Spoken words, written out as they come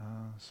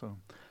So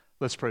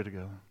let's pray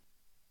together.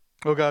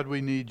 Oh God,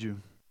 we need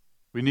you.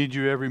 We need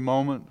you every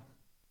moment.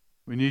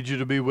 We need you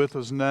to be with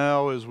us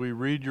now as we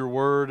read your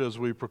word, as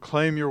we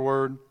proclaim your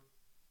word.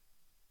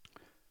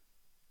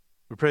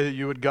 We pray that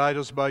you would guide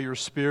us by your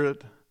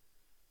Spirit,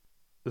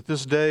 that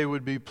this day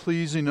would be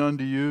pleasing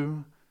unto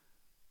you,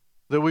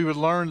 that we would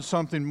learn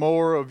something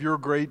more of your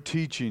great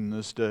teaching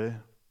this day.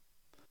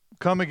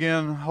 Come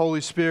again,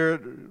 Holy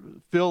Spirit,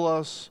 fill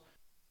us,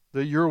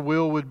 that your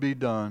will would be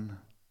done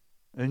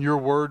and your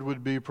word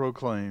would be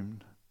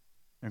proclaimed.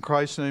 In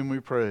Christ's name we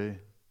pray.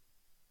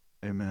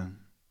 Amen.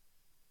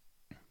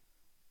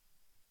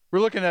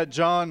 We're looking at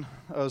John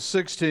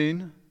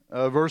 16,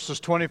 verses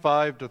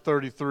 25 to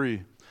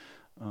 33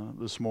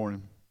 this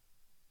morning.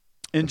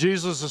 And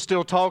Jesus is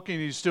still talking.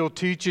 He's still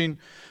teaching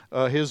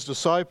his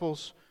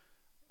disciples.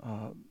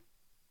 And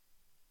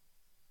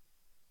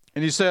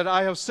he said,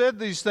 I have said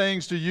these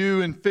things to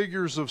you in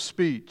figures of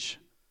speech.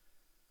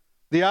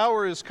 The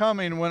hour is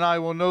coming when I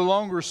will no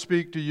longer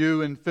speak to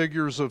you in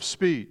figures of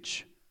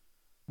speech,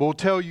 but will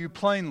tell you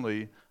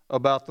plainly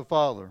about the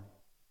Father.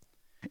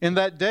 In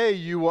that day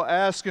you will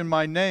ask in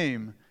my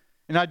name,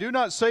 and I do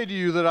not say to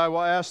you that I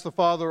will ask the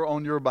Father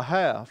on your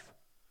behalf,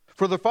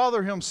 for the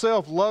Father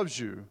himself loves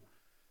you,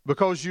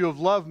 because you have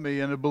loved me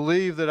and have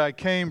believed that I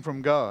came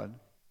from God.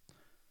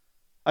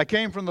 I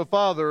came from the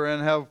Father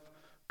and have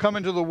come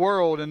into the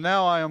world, and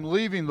now I am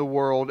leaving the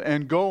world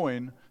and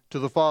going to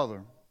the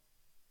Father.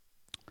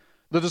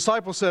 The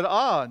disciple said,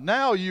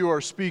 now you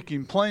are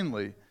speaking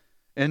plainly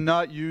and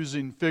not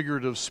using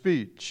figurative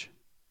speech.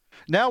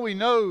 Now we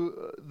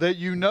know that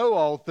you know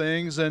all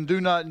things and do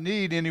not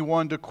need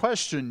anyone to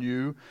question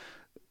you.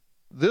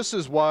 This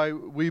is why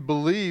we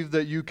believe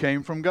that you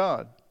came from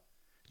God.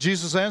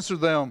 Jesus answered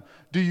them,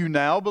 do you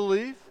now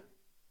believe?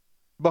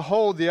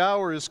 Behold, the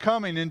hour is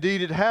coming.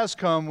 Indeed, it has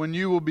come when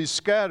you will be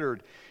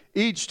scattered,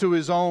 each to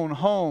his own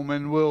home,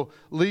 and will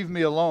leave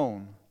me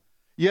alone.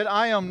 Yet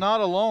I am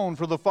not alone,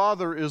 for the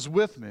Father is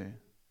with me.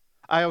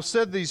 I have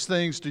said these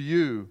things to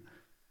you,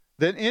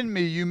 that in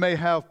me you may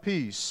have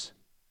peace.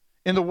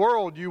 In the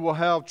world you will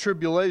have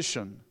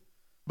tribulation,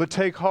 but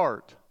take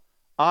heart.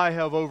 I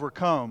have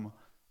overcome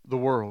the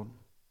world.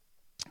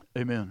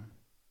 Amen.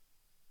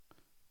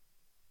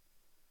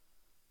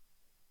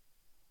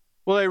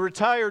 Well, a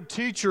retired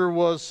teacher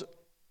was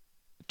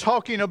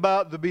talking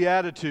about the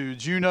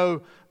Beatitudes. You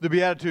know the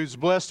Beatitudes.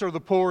 Blessed are the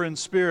poor in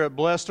spirit.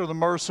 Blessed are the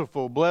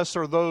merciful. Blessed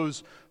are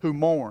those who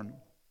mourn.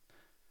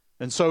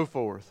 And so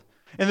forth.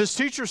 And this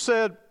teacher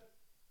said,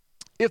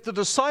 if the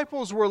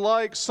disciples were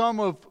like some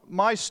of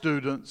my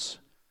students,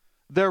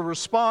 their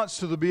response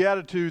to the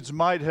Beatitudes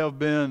might have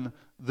been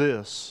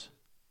this.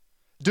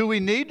 Do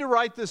we need to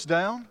write this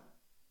down?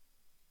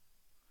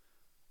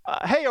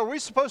 Hey, are we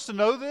supposed to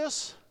know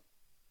this?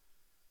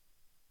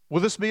 Will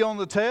this be on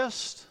the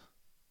test?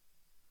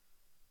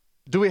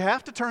 Do we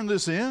have to turn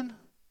this in?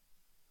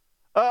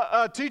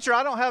 Teacher,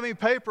 I don't have any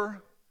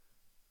paper.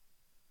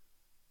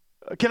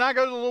 Can I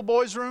go to the little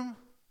boys' room?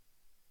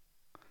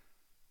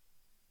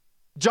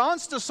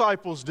 John's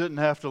disciples didn't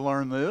have to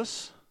learn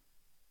this.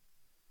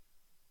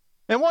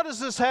 And what does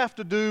this have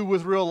to do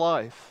with real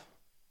life?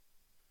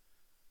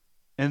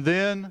 And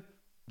then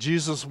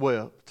Jesus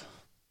wept.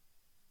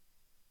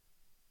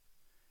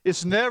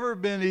 It's never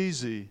been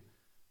easy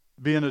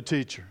being a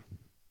teacher,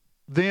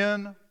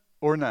 then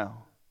or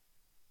now.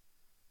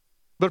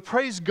 But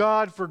praise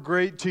God for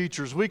great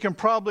teachers. We can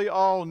probably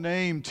all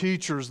name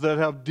teachers that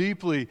have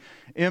deeply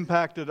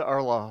impacted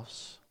our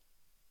lives.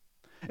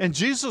 And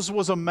Jesus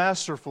was a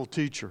masterful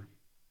teacher.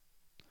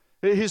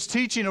 His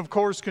teaching, of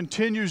course,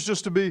 continues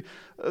just to be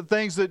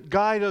things that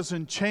guide us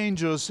and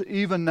change us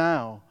even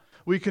now.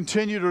 We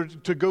continue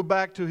to go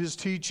back to his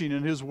teaching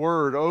and his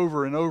word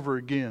over and over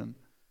again.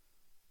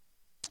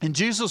 And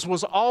Jesus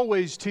was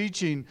always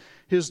teaching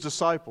his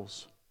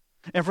disciples.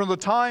 And from the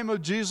time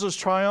of Jesus'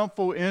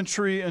 triumphal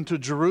entry into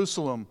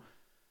Jerusalem,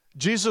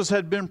 Jesus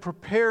had been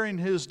preparing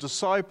his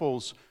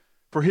disciples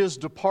for his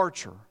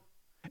departure.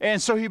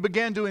 And so he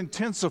began to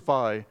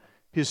intensify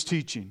his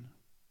teaching.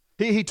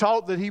 He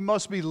taught that he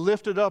must be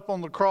lifted up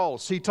on the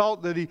cross. He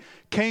taught that he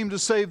came to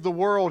save the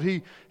world.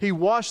 He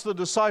washed the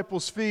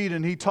disciples' feet,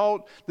 and he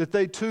taught that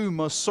they too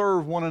must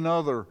serve one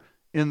another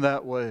in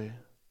that way.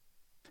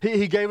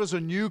 He gave us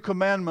a new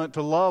commandment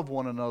to love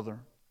one another.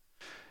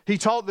 He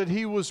taught that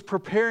he was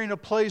preparing a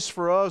place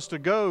for us to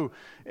go,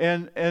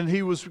 and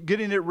he was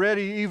getting it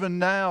ready even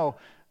now.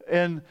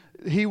 And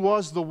he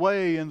was the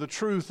way and the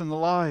truth and the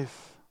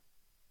life.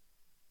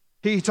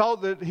 He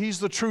taught that he's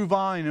the true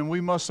vine and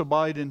we must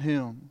abide in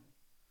him.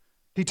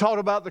 He taught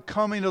about the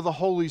coming of the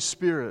Holy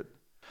Spirit.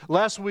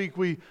 Last week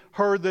we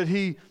heard that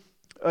he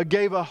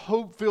gave a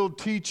hope-filled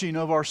teaching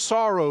of our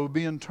sorrow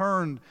being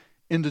turned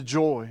into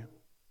joy.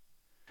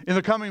 In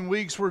the coming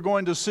weeks, we're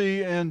going to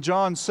see in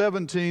John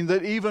 17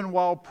 that even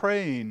while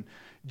praying,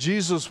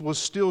 Jesus was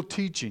still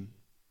teaching.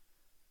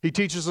 He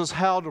teaches us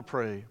how to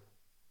pray.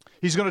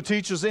 He's going to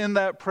teach us in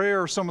that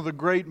prayer some of the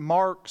great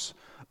marks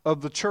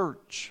of the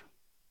church.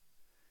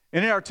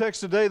 And in our text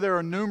today, there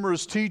are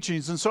numerous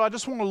teachings, and so I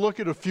just want to look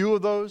at a few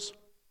of those.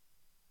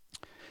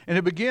 And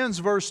it begins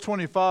verse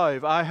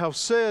 25, I have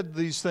said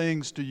these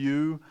things to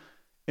you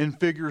in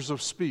figures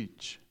of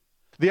speech.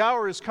 The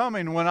hour is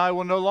coming when I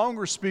will no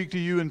longer speak to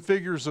you in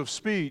figures of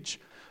speech,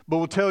 but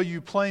will tell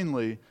you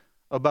plainly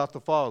about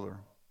the Father.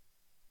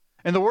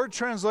 And the word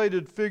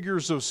translated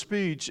figures of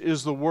speech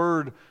is the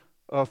word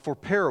for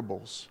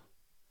parables.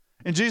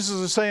 And Jesus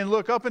is saying,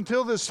 look, up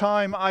until this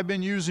time, I've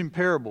been using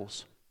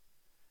parables.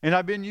 And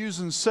I've been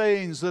using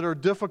sayings that are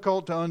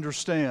difficult to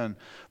understand.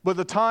 But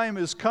the time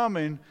is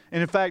coming,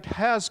 and in fact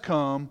has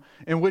come,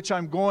 in which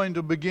I'm going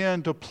to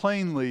begin to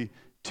plainly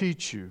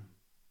teach you.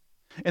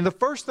 And the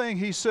first thing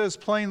he says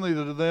plainly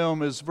to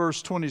them is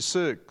verse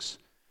 26.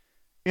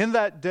 In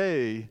that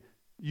day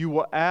you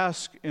will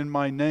ask in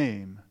my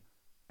name,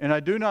 and I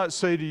do not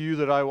say to you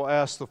that I will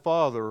ask the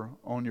Father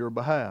on your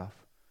behalf.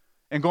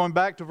 And going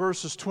back to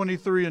verses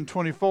 23 and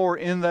 24,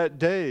 in that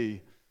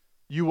day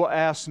you will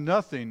ask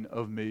nothing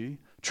of me.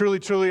 Truly,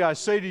 truly, I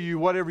say to you,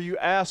 whatever you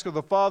ask of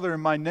the Father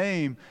in my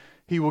name,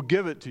 he will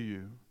give it to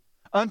you.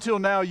 Until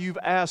now you've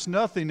asked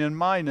nothing in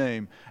my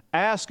name.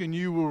 Ask and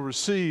you will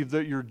receive,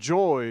 that your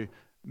joy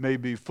may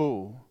be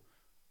full.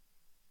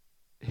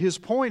 His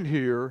point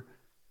here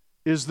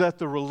is that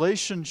the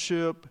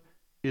relationship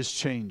is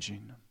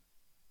changing.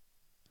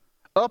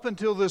 Up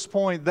until this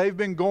point, they've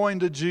been going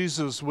to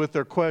Jesus with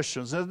their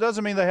questions. And it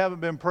doesn't mean they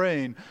haven't been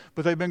praying,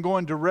 but they've been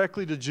going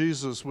directly to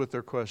Jesus with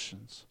their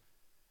questions.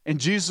 And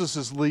Jesus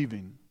is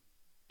leaving.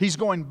 He's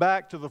going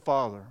back to the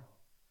Father.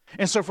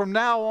 And so from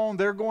now on,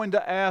 they're going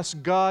to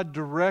ask God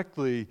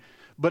directly,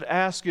 but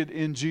ask it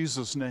in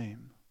Jesus'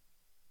 name.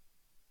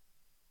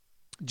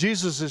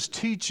 Jesus is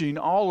teaching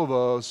all of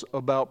us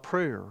about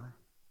prayer.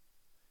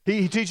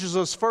 He teaches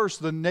us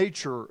first the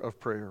nature of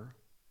prayer.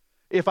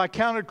 If I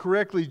counted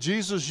correctly,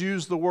 Jesus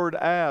used the word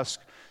ask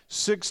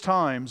 6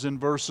 times in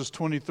verses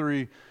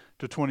 23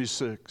 to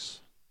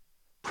 26.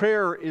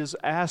 Prayer is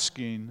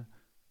asking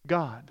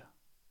God.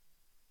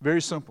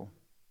 Very simple.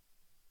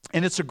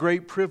 And it's a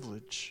great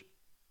privilege.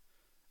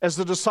 As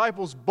the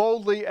disciples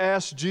boldly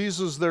asked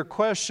Jesus their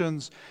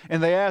questions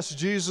and they asked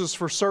Jesus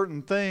for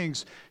certain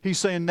things, he's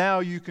saying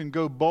now you can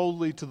go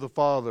boldly to the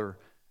Father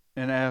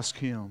and ask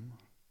him.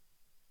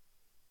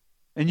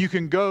 And you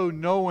can go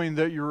knowing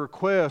that your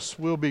requests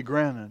will be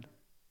granted.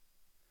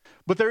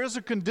 But there is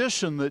a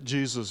condition that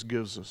Jesus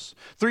gives us.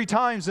 3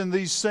 times in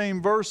these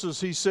same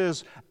verses he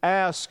says,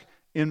 ask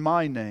in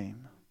my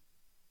name.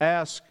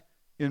 Ask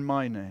in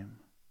my name.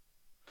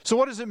 So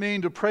what does it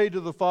mean to pray to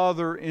the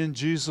Father in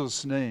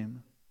Jesus'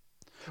 name?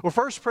 Well,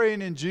 first,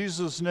 praying in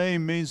Jesus'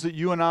 name means that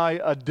you and I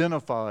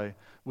identify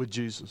with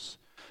Jesus.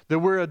 That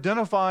we're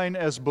identifying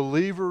as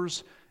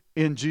believers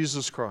in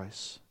Jesus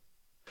Christ.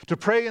 To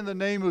pray in the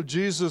name of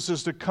Jesus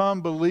is to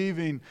come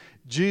believing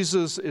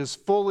Jesus is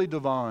fully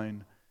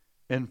divine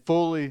and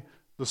fully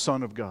the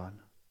Son of God.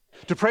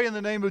 To pray in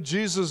the name of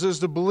Jesus is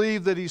to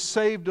believe that he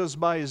saved us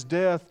by his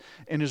death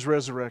and his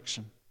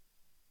resurrection.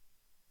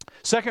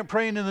 Second,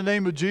 praying in the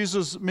name of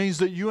Jesus means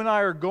that you and I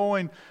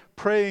are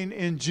praying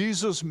in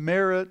Jesus'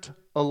 merit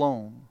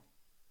alone.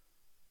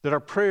 That our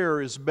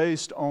prayer is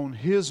based on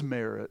his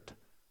merit,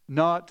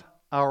 not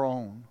our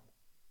own.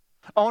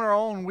 On our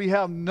own, we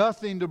have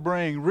nothing to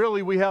bring.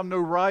 Really, we have no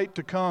right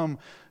to come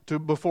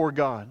before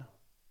God.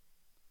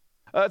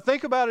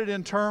 Think about it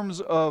in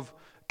terms of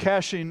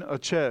cashing a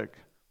check.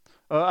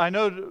 I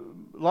know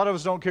a lot of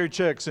us don't carry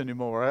checks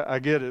anymore. I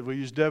get it. We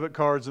use debit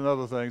cards and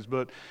other things.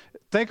 But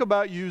think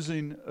about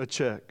using a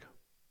check.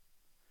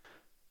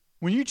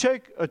 When you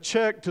take a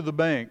check to the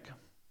bank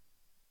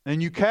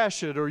and you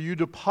cash it or you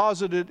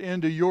deposit it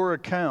into your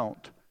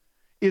account,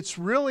 it's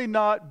really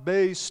not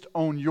based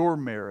on your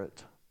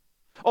merit.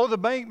 Oh, the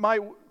bank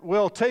might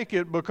well take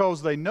it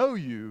because they know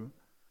you,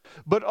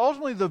 but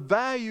ultimately the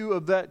value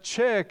of that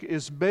check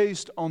is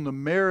based on the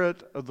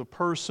merit of the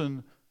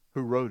person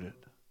who wrote it.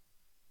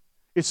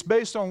 It's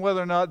based on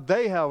whether or not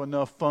they have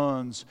enough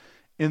funds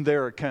in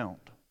their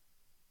account.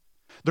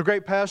 The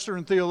great pastor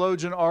and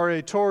theologian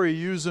R.A. Torrey,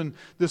 using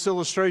this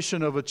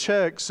illustration of a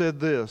check, said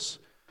this: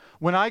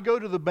 when I go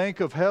to the bank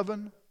of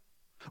heaven,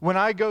 when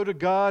I go to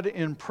God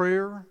in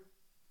prayer,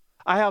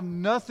 I have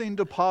nothing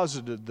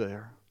deposited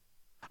there.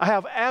 I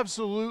have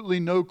absolutely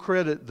no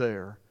credit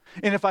there.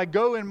 And if I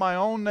go in my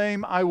own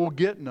name, I will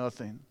get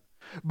nothing.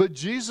 But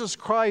Jesus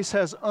Christ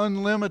has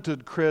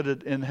unlimited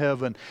credit in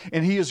heaven,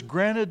 and he has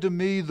granted to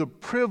me the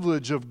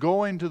privilege of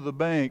going to the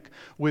bank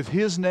with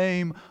his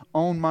name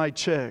on my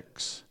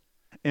checks.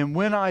 And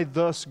when I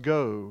thus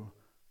go,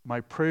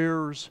 my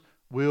prayers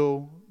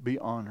will be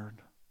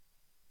honored.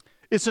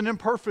 It's an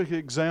imperfect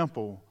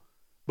example,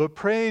 but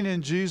praying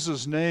in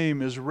Jesus'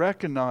 name is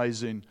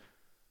recognizing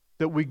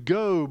that we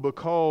go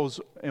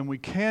because, and we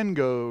can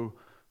go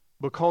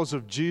because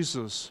of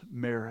Jesus'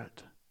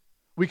 merit.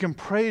 We can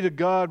pray to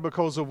God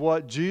because of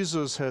what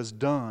Jesus has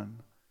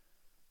done,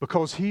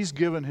 because he's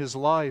given his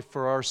life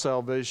for our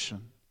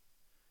salvation.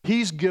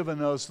 He's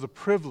given us the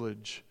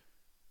privilege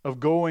of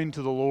going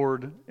to the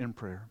Lord in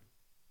prayer.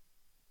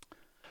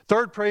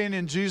 Third, praying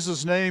in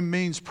Jesus' name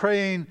means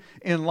praying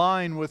in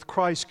line with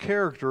Christ's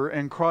character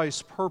and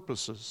Christ's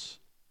purposes.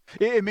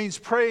 It means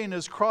praying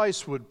as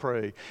Christ would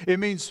pray. It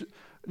means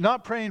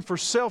not praying for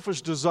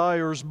selfish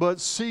desires, but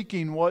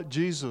seeking what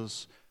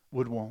Jesus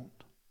would want.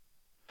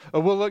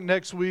 We'll look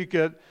next week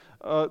at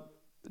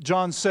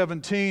John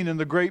 17 and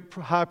the great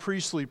high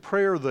priestly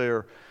prayer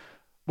there.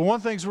 But one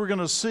of the things we're going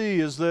to see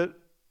is that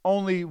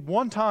only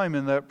one time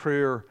in that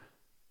prayer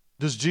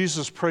does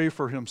Jesus pray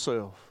for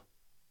himself.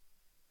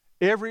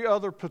 Every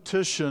other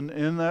petition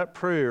in that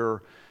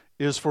prayer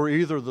is for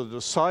either the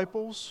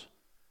disciples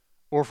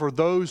or for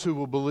those who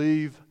will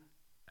believe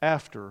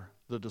after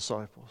the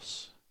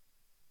disciples.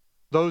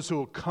 Those who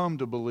will come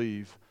to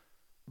believe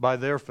by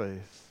their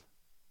faith.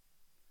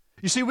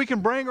 You see, we can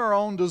bring our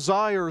own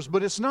desires,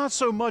 but it's not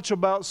so much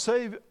about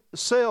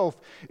self.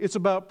 It's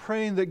about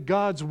praying that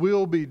God's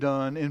will be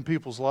done in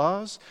people's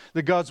lives,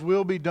 that God's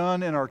will be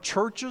done in our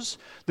churches,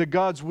 that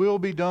God's will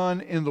be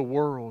done in the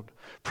world.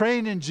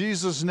 Praying in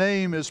Jesus'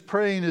 name is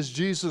praying as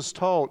Jesus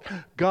taught.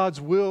 God's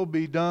will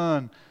be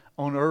done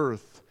on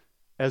earth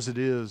as it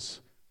is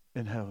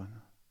in heaven.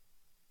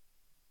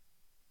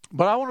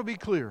 But I want to be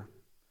clear.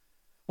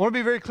 I want to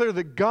be very clear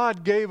that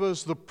God gave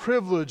us the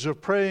privilege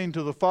of praying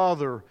to the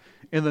Father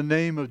in the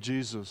name of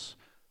Jesus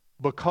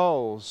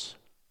because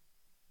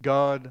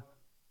God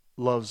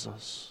loves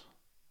us.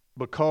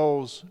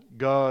 Because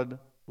God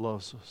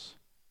loves us.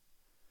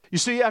 You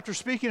see, after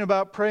speaking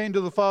about praying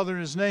to the Father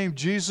in His name,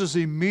 Jesus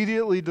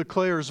immediately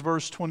declares,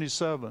 verse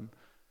 27,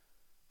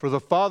 "For the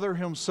Father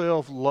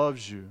Himself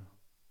loves you,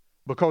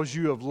 because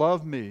you have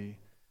loved me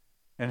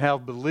and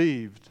have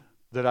believed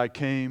that I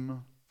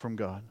came from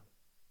God."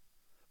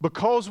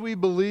 Because we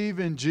believe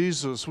in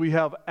Jesus, we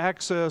have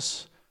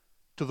access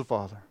to the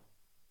Father.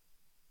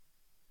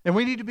 And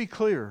we need to be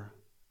clear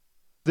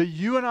that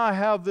you and I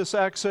have this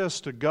access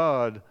to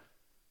God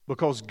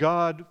because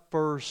God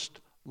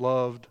first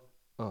loved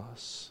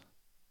us.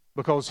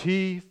 Because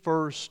He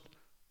first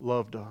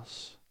loved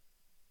us.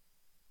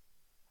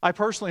 I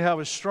personally have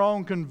a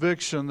strong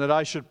conviction that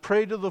I should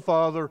pray to the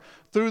Father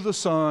through the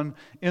Son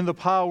in the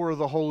power of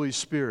the Holy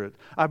Spirit.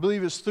 I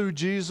believe it's through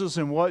Jesus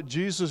and what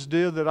Jesus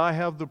did that I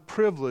have the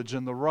privilege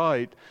and the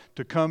right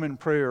to come in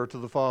prayer to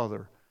the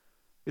Father.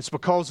 It's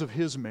because of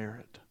His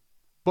merit.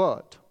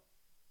 But,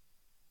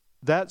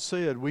 that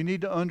said, we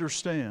need to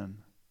understand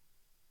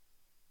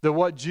that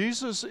what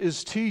Jesus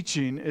is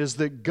teaching is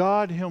that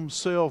God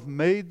Himself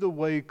made the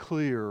way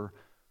clear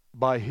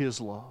by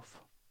His love.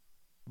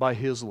 By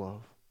His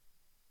love.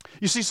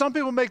 You see, some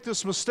people make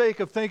this mistake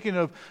of thinking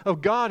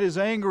of God as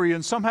angry,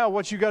 and somehow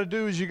what you got to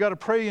do is you got to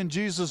pray in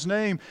Jesus'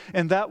 name,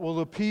 and that will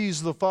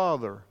appease the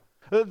Father.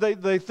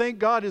 They think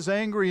God is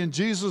angry and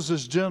Jesus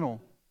is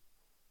gentle.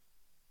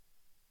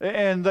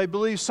 And they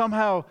believe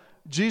somehow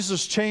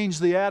Jesus changed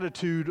the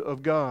attitude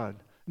of God.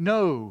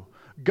 No,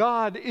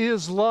 God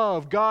is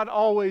love. God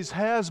always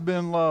has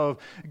been love.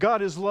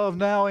 God is love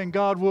now, and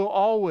God will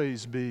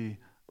always be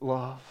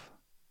love.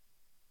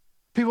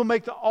 People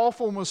make the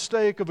awful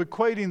mistake of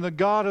equating the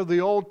God of the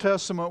Old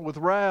Testament with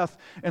wrath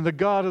and the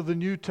God of the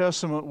New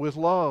Testament with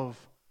love.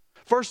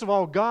 First of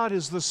all, God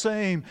is the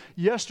same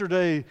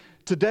yesterday,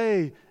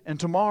 today, and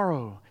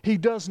tomorrow. He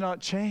does not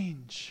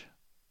change.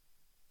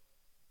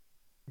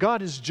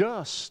 God is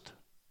just.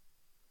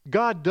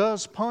 God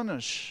does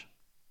punish.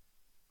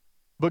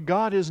 But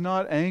God is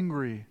not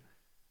angry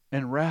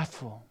and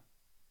wrathful.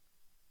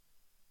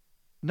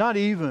 Not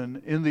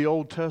even in the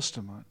Old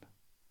Testament.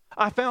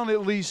 I found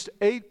at least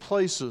 8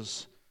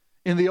 places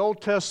in the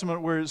Old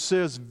Testament where it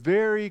says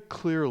very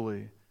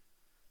clearly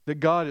that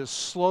God is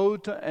slow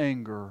to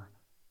anger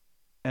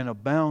and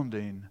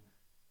abounding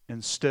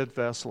in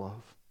steadfast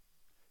love.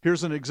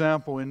 Here's an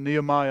example in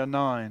Nehemiah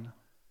 9.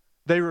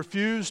 They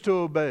refused to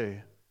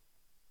obey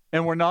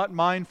and were not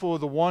mindful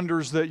of the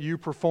wonders that you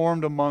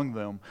performed among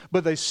them,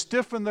 but they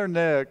stiffened their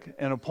neck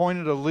and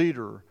appointed a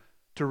leader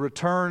to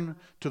return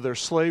to their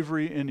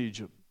slavery in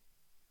Egypt.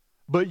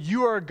 But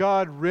you are a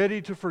God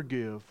ready to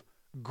forgive,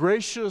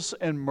 gracious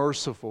and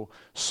merciful,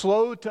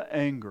 slow to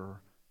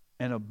anger,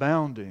 and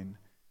abounding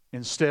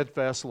in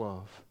steadfast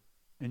love.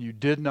 And you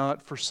did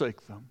not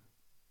forsake them.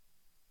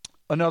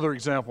 Another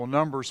example,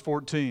 Numbers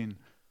 14.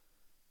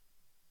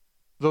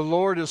 The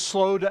Lord is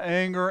slow to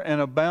anger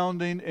and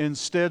abounding in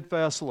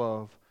steadfast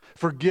love,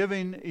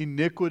 forgiving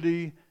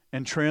iniquity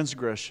and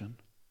transgression.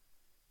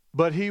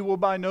 But He will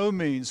by no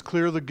means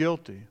clear the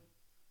guilty,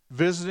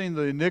 visiting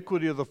the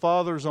iniquity of the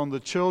fathers on the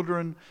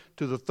children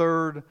to the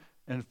 3rd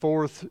and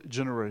 4th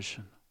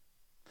generation.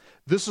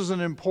 This is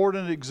an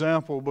important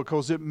example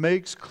because it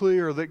makes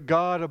clear that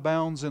God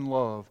abounds in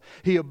love.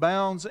 He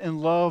abounds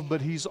in love,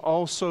 but He's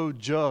also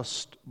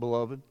just,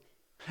 beloved.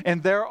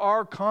 And there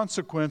are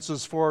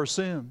consequences for our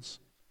sins.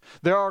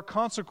 There are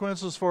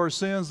consequences for our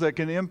sins that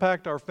can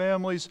impact our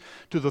families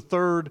to the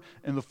 3rd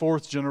and the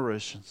 4th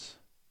generations.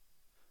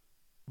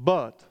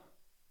 But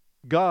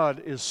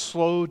God is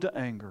slow to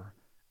anger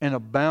and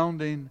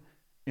abounding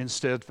in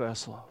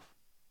steadfast love.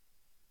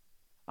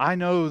 I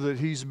know that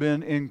He's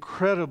been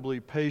incredibly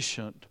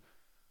patient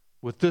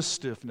with this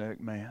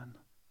stiff-necked man.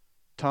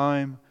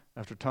 Time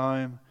after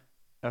time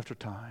after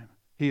time.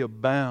 He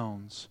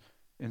abounds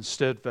in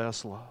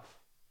steadfast love.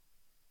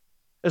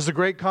 As the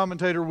great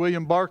commentator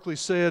William Barclay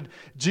said,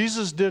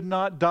 Jesus did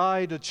not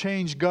die to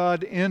change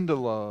God into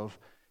love.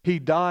 He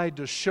died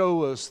to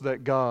show us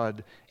that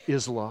God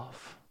is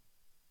love.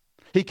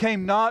 He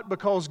came not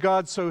because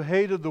God so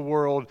hated the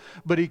world,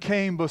 but He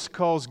came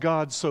because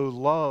God so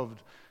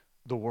loved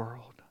the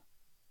world.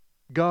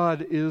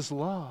 God is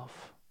love.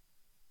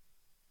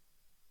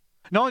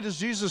 Not only does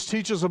Jesus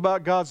teach us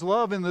about God's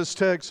love in this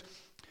text,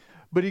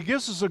 but He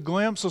gives us a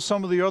glimpse of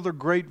some of the other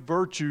great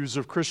virtues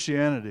of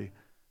Christianity: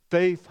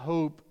 faith,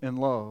 hope, and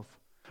love.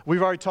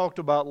 We've already talked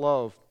about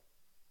love.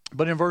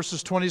 But in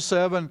verses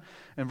 27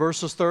 and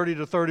verses 30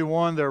 to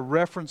 31, there are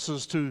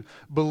references to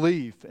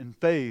belief and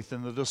faith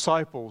and the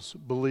disciples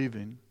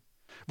believing.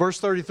 Verse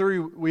 33,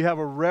 we have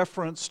a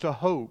reference to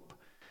hope.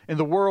 In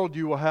the world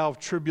you will have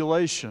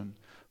tribulation,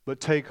 but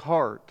take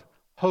heart.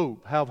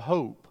 Hope, have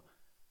hope.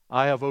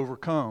 I have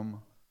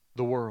overcome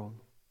the world.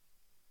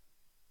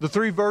 The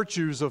three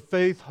virtues of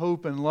faith,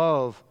 hope, and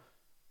love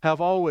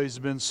have always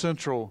been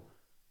central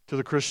to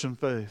the Christian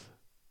faith.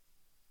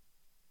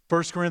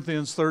 1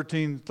 Corinthians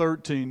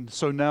 13:13,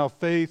 so now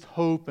faith,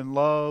 hope, and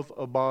love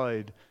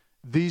abide,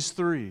 these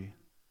three,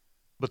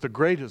 but the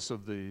greatest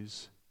of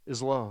these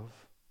is love.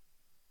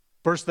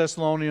 1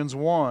 Thessalonians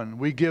 1,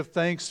 we give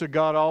thanks to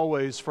God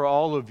always for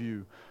all of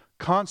you,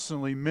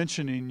 constantly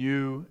mentioning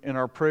you in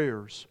our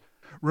prayers,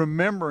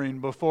 remembering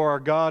before our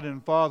God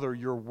and Father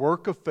your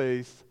work of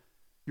faith,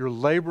 your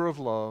labor of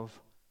love,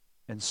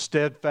 and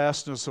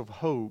steadfastness of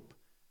hope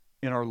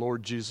in our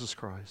Lord Jesus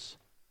Christ.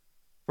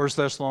 1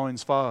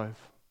 Thessalonians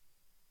 5,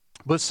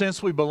 but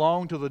since we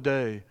belong to the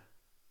day,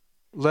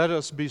 let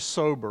us be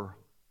sober,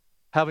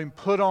 having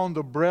put on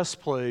the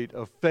breastplate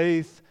of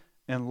faith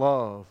and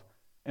love,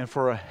 and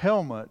for a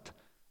helmet,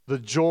 the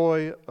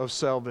joy of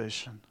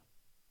salvation.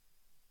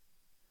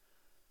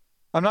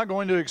 I'm not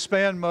going to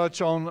expand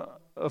much on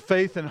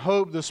faith and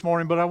hope this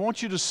morning, but I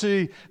want you to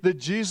see that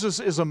Jesus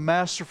is a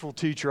masterful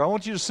teacher. I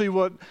want you to see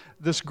what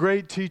this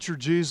great teacher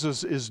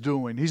Jesus is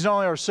doing. He's not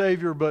only our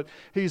Savior, but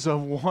He's a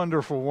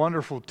wonderful,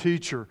 wonderful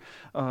teacher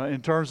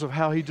in terms of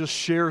how He just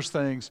shares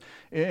things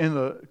in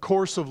the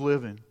course of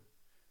living.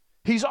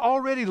 He's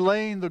already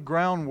laying the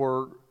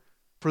groundwork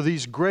for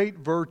these great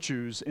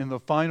virtues in the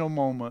final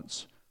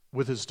moments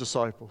with His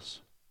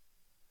disciples.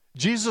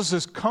 Jesus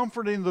is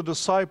comforting the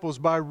disciples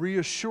by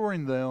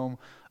reassuring them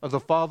of the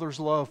Father's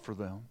love for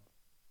them.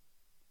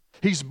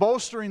 He's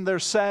bolstering their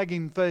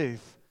sagging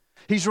faith.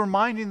 He's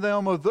reminding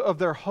them of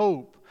their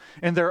hope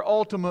and their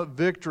ultimate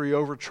victory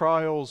over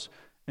trials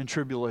and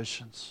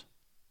tribulations.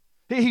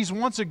 He's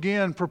once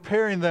again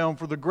preparing them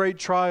for the great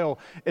trial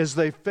as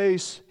they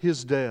face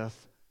His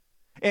death.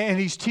 And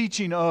He's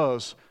teaching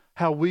us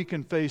how we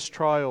can face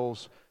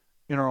trials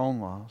in our own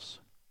lives.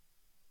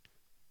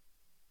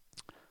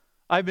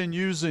 I've been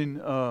using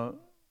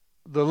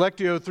the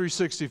Lectio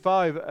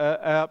 365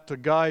 app to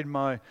guide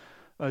my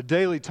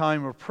daily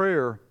time of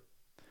prayer.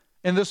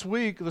 And this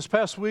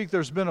past week,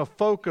 there's been a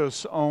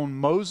focus on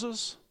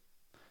Moses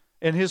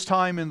and his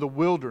time in the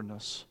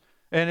wilderness.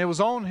 And it was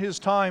on his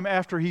time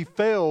after he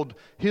failed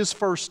his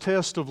first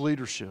test of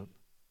leadership.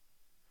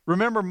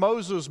 Remember,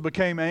 Moses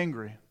became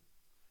angry.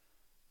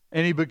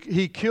 And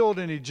he killed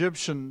an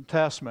Egyptian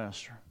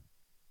taskmaster.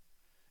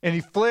 And he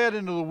fled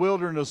into the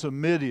wilderness of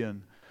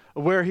Midian,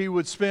 where he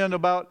would spend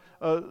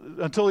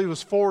until he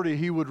was 40,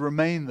 he would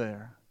remain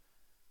there.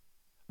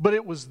 But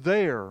it was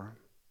there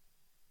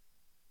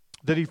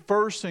that he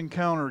first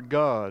encountered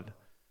God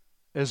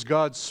as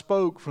God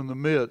spoke from the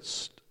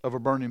midst of a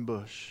burning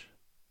bush.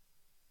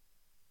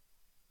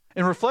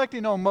 In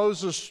reflecting on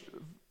Moses'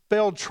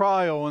 failed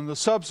trial and the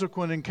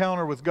subsequent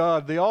encounter with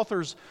God, the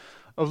authors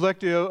of the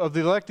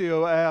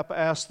Lectio app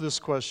asked these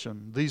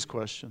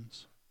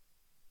questions.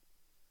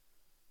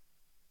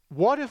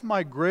 What if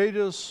my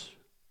greatest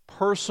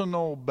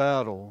personal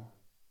battle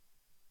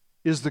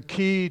is the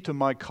key to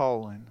my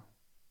calling?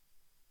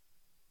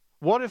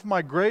 What if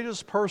my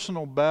greatest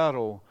personal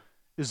battle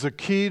is the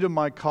key to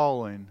my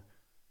calling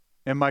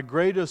and my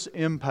greatest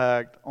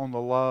impact on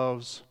the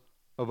lives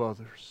of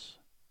others?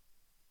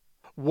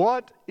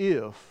 What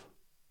if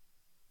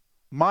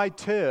my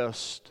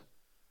test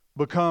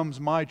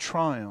becomes my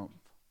triumph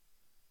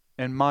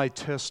and my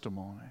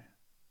testimony?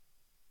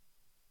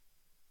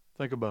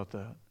 Think about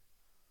that.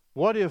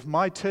 What if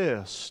my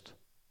test,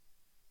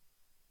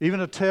 even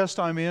a test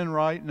I'm in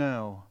right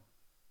now,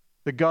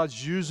 that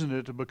God's using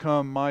it to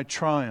become my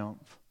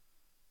triumph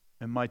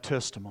and my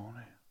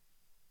testimony?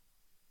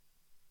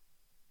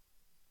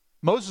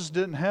 Moses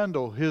didn't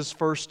handle his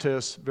first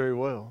test very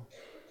well,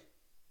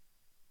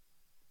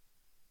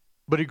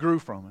 but he grew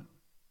from it.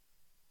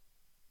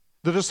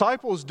 The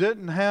disciples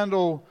didn't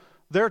handle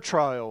their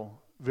trial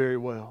very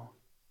well.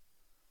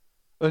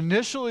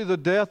 Initially, the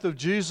death of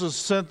Jesus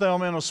sent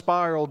them in a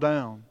spiral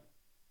down.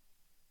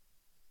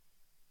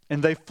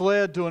 And they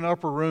fled to an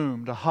upper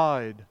room to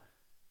hide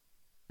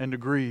and to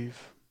grieve.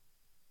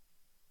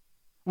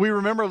 We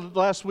remember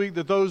last week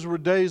that those were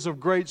days of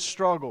great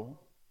struggle.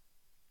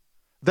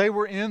 They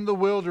were in the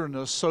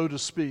wilderness, so to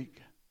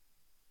speak.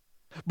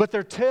 But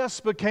their tests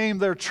became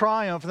their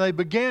triumph, and they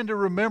began to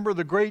remember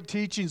the great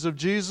teachings of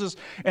Jesus,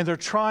 and their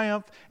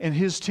triumph and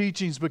His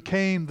teachings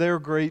became their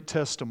great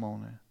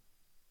testimony.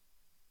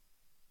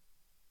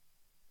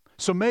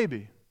 So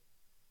maybe,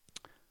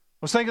 I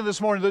was thinking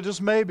this morning that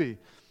just maybe,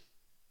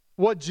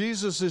 what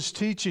Jesus is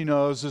teaching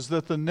us is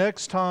that the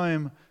next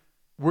time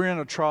we're in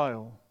a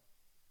trial,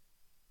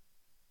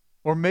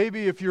 or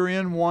maybe if you're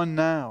in one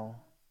now,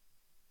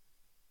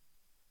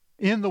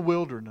 in the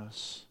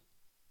wilderness,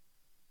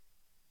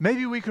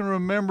 maybe we can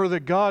remember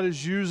that God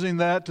is using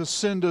that to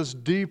send us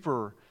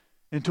deeper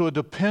into a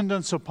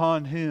dependence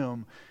upon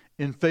Him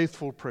in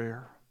faithful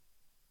prayer.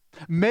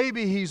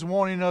 Maybe He's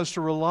wanting us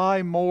to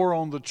rely more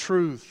on the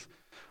truth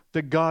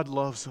that God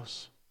loves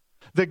us,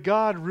 that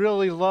God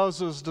really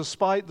loves us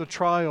despite the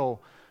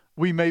trial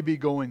we may be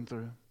going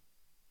through.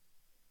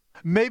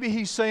 Maybe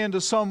He's saying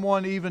to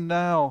someone even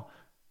now,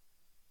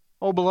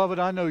 oh, beloved,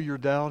 I know you're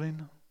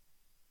doubting.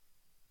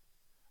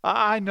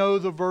 I know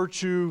the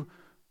virtue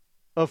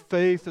of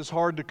faith is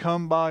hard to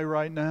come by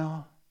right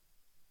now.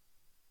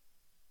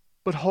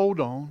 But hold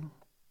on.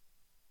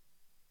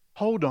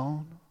 Hold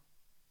on.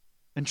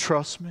 And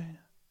trust me.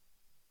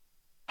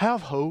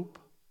 Have hope.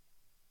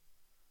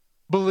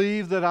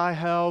 Believe that I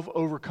have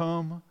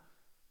overcome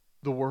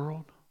the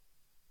world.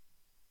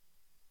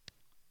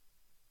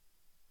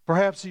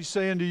 Perhaps He's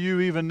saying to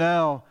you even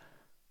now,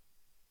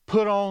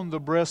 put on the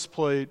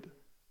breastplate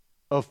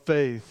of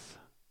faith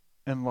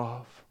and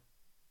love,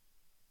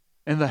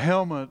 and the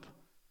helmet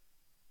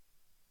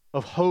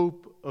of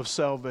hope of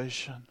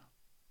salvation.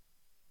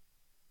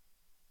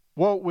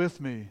 Walk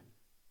with me,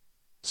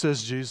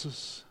 says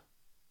Jesus,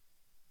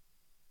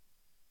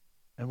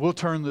 and we'll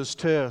turn this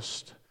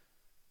test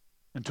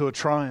into a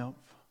triumph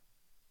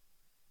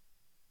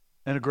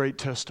and a great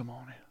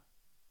testimony.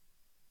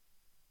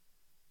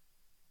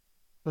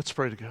 Let's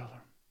pray together.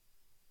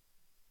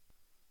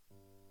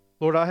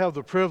 Lord, I have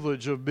the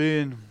privilege of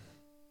being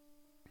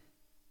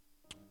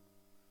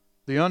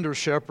the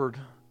under-shepherd,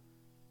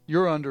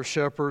 your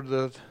under-shepherd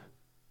that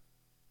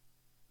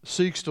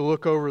seeks to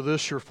look over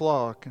this, your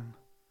flock. And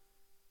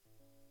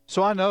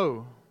so I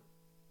know,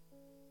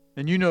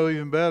 and you know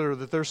even better,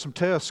 that there's some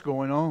tests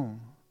going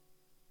on.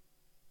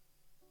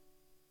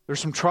 There's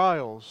some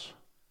trials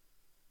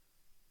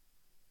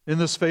in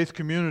this faith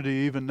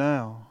community even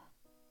now.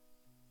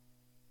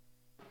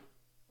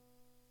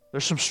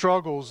 There's some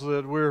struggles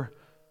that we're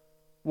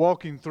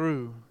walking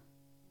through.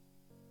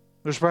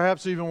 There's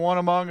perhaps even one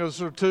among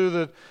us or two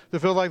that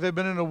feel like they've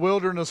been in the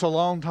wilderness a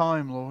long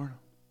time, Lord.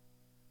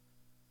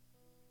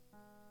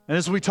 And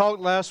as we talked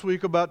last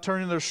week about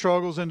turning their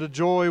struggles into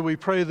joy, we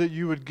pray that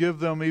you would give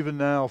them even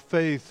now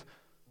faith,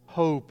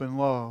 hope, and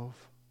love.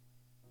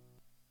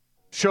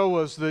 Show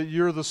us that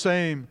you're the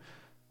same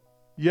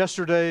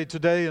yesterday,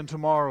 today, and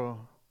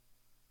tomorrow.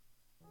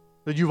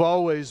 That you've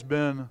always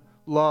been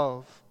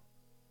love,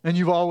 and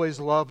you've always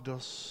loved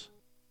us.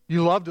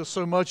 You loved us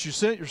so much you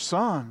sent your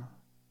Son.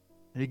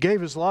 And He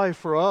gave His life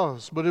for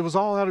us, but it was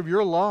all out of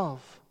your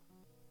love.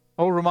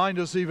 Oh, remind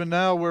us even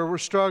now where we're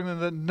struggling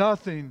that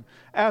nothing,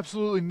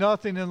 absolutely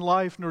nothing in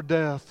life nor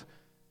death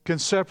can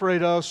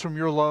separate us from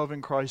your love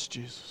in Christ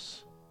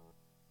Jesus.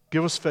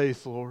 Give us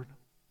faith, Lord.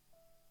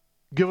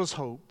 Give us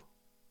hope.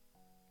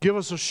 Give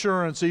us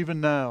assurance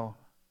even now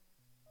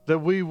that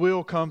we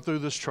will come through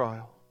this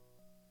trial.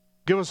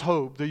 Give us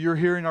hope that you're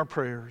hearing our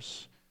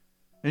prayers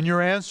and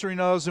you're answering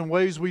us in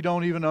ways we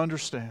don't even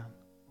understand.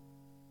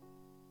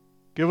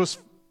 Give us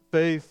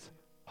faith,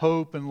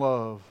 hope, and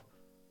love.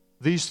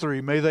 These three,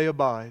 may they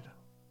abide.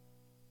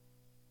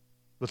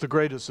 But the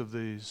greatest of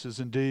these is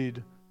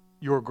indeed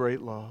your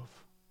great love.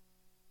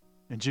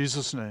 In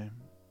Jesus' name,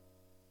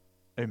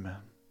 amen.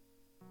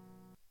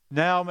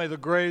 Now may the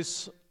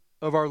grace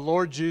of our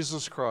Lord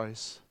Jesus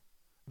Christ,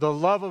 the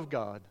love of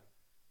God,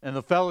 and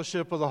the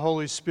fellowship of the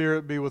Holy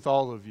Spirit be with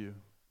all of you,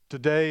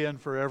 today and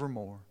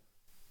forevermore.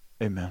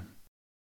 Amen.